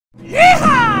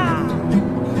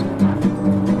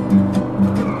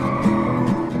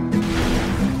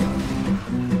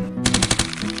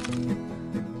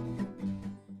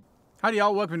Howdy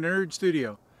y'all, welcome to Nerd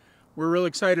Studio. We're real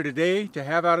excited today to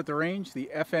have out at the range the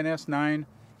FNS-9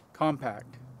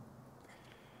 Compact.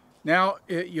 Now,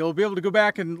 you'll be able to go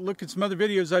back and look at some other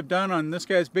videos I've done on this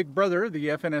guy's big brother, the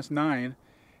FNS-9,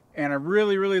 and I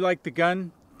really like the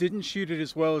gun. Didn't shoot it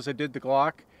as well as I did the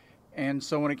Glock, and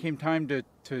so when it came time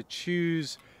to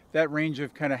choose that range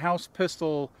of kind of house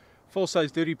pistol,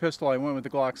 full-size duty pistol, I went with the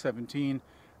Glock 17.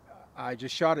 I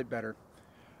just shot it better.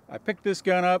 I picked this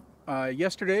gun up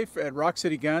yesterday at Rock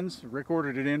City Guns. Rick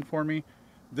ordered it in for me.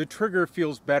 The trigger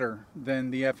feels better than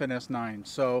the FNS-9,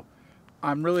 so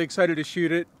I'm really excited to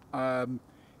shoot it.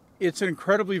 It's an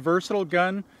incredibly versatile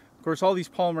gun. Of course, all these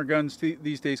polymer guns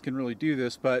these days can really do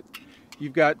this, but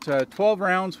you've got 12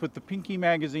 rounds with the Pinky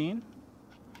magazine,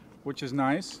 which is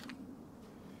nice.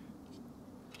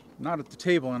 Not at the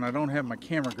table, and I don't have my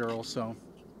camera girl, so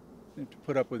you have to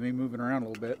put up with me moving around a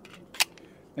little bit.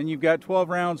 Then you've got 12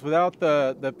 rounds without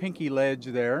the pinky ledge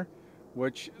there,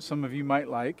 which some of you might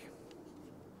like.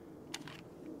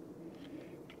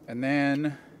 And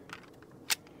then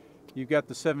you've got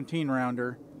the 17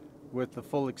 rounder with the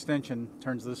full extension,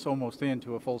 turns this almost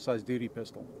into a full-size duty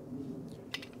pistol.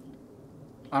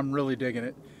 I'm really digging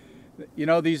it. You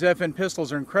know, these FN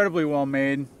pistols are incredibly well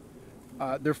made.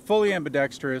 They're fully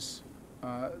ambidextrous.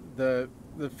 The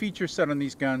feature set on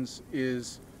these guns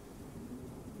is,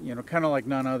 you know, kind of like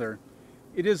none other.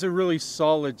 It is a really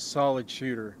solid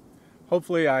shooter.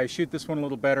 Hopefully I shoot this one a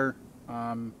little better.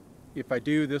 If I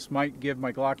do, this might give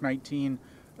my Glock 19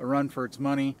 a run for its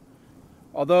money.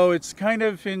 Although it's kind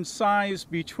of in size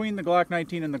between the Glock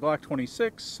 19 and the Glock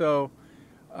 26, so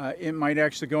it might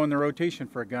actually go in the rotation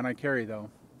for a gun I carry though.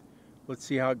 Let's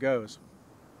see how it goes.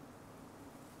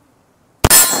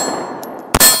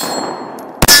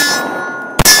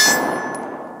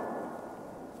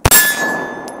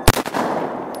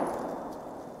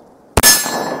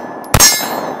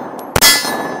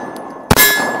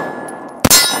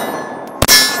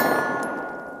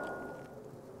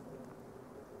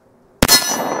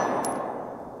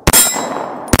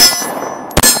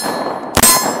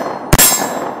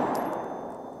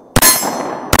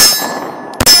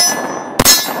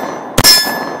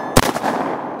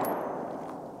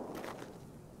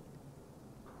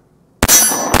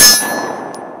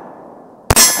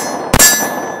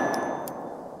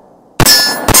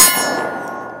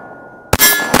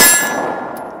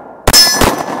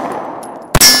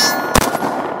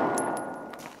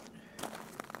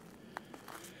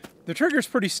 The trigger's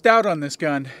pretty stout on this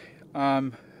gun.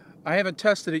 I haven't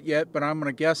tested it yet, but I'm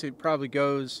going to guess it probably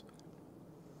goes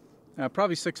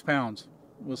probably 6 pounds.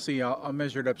 We'll see. I'll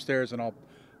measure it upstairs and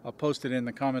I'll post it in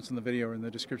the comments on the video or in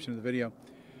the description of the video.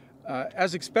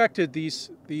 As expected,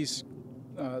 the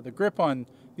grip on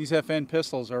these FN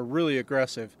pistols are really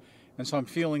aggressive, and so I'm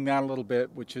feeling that a little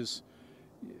bit, which is,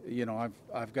 you know,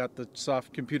 I've got the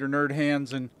soft computer nerd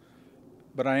hands,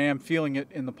 but I am feeling it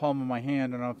in the palm of my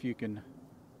hand. I don't know if you can.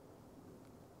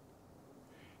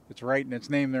 It's writing its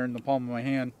name there in the palm of my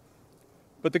hand.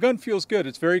 But the gun feels good.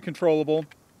 It's very controllable.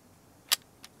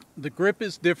 The grip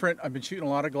is different. I've been shooting a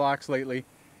lot of Glocks lately,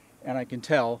 and I can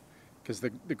tell because the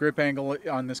grip angle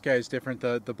on this guy is different.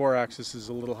 The bore axis is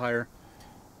a little higher.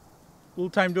 A little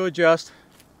time to adjust.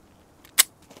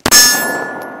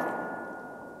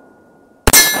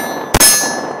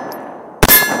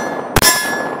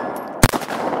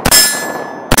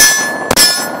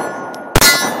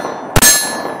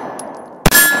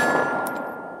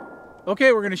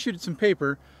 Okay, we're going to shoot at some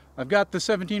paper. I've got the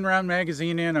 17 round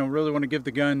magazine in. I really want to give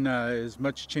the gun as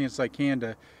much chance as I can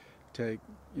to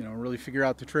you know, really figure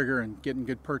out the trigger and get in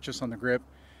good purchase on the grip,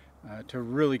 to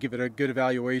really give it a good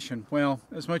evaluation. Well,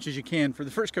 as much as you can for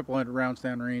the first couple hundred rounds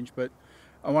down range, but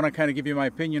I want to kind of give you my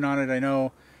opinion on it. I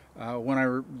know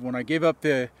when I gave up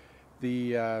the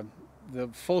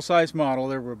full-size model,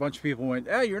 there were a bunch of people who went,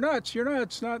 "Hey, you're nuts! You're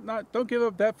nuts! Don't give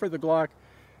up that for the Glock."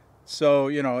 So,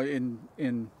 you know,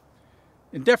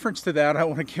 in deference to that, I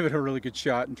want to give it a really good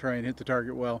shot and try and hit the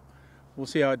target well. We'll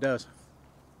see how it does.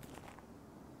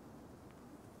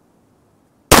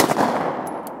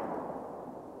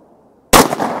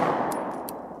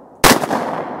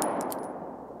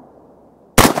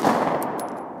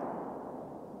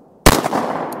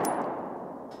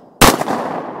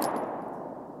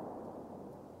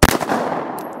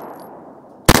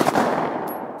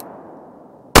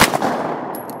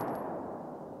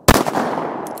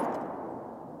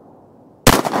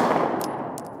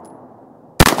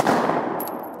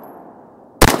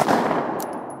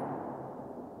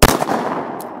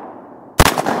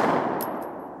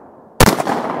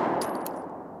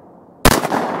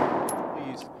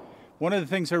 One of the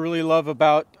things I really love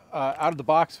about out of the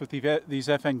box with these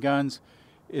FN guns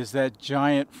is that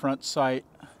giant front sight.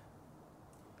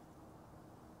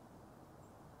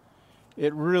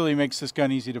 It really makes this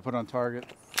gun easy to put on target.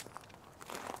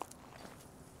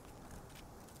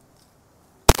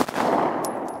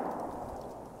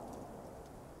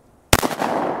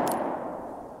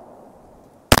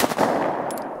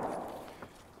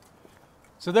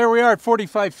 So there we are at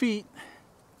 45 feet.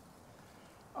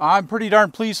 I'm pretty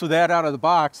darn pleased with that out of the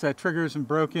box. That trigger isn't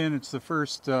broken. It's the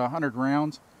first 100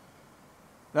 rounds.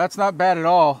 That's not bad at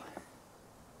all.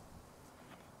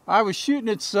 I was shooting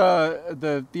its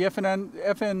the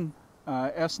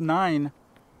FNS-9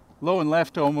 low and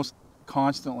left almost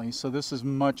constantly, so this is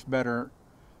much better.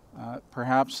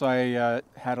 Perhaps I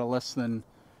had a less than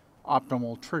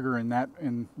optimal trigger in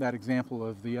that example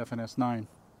of the FNS-9.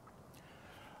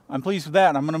 I'm pleased with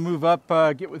that. I'm going to move up,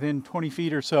 get within 20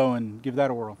 feet or so, and give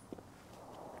that a whirl.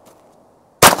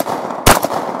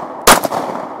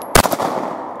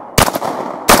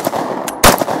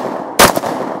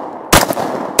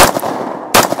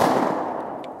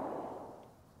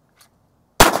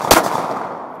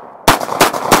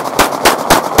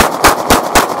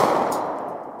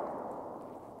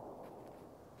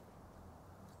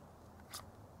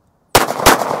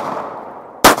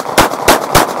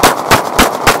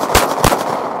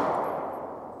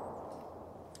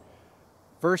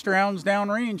 First round's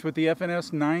downrange with the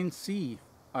FNS-9C.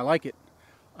 I like it.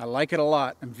 I like it a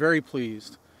lot. I'm very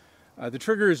pleased. The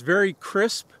trigger is very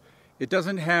crisp. It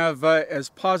doesn't have as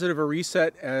positive a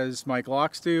reset as my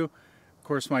Glocks do. Of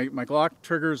course, my Glock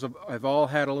triggers, I've all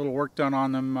had a little work done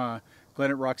on them.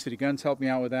 Glenn at Rock City Guns helped me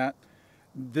out with that.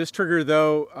 This trigger,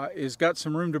 though, has got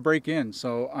some room to break in,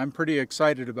 so I'm pretty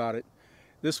excited about it.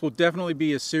 This will definitely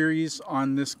be a series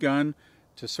on this gun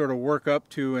to sort of work up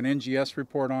to an NGS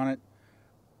report on it.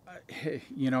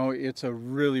 You know, it's a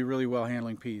really, really well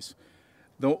handling piece.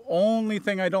 The only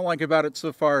thing I don't like about it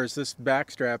so far is this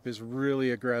backstrap is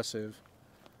really aggressive.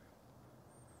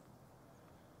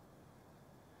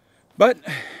 But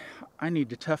I need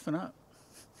to toughen up.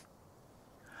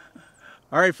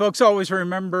 All right, folks, always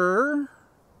remember,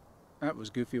 that was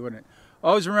goofy, wasn't it?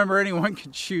 Always remember anyone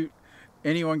can shoot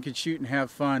and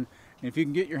have fun. And if you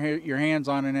can get your hands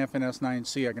on an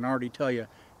FNS-9C, I can already tell you,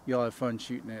 you'll have fun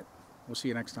shooting it. We'll see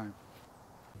you next time.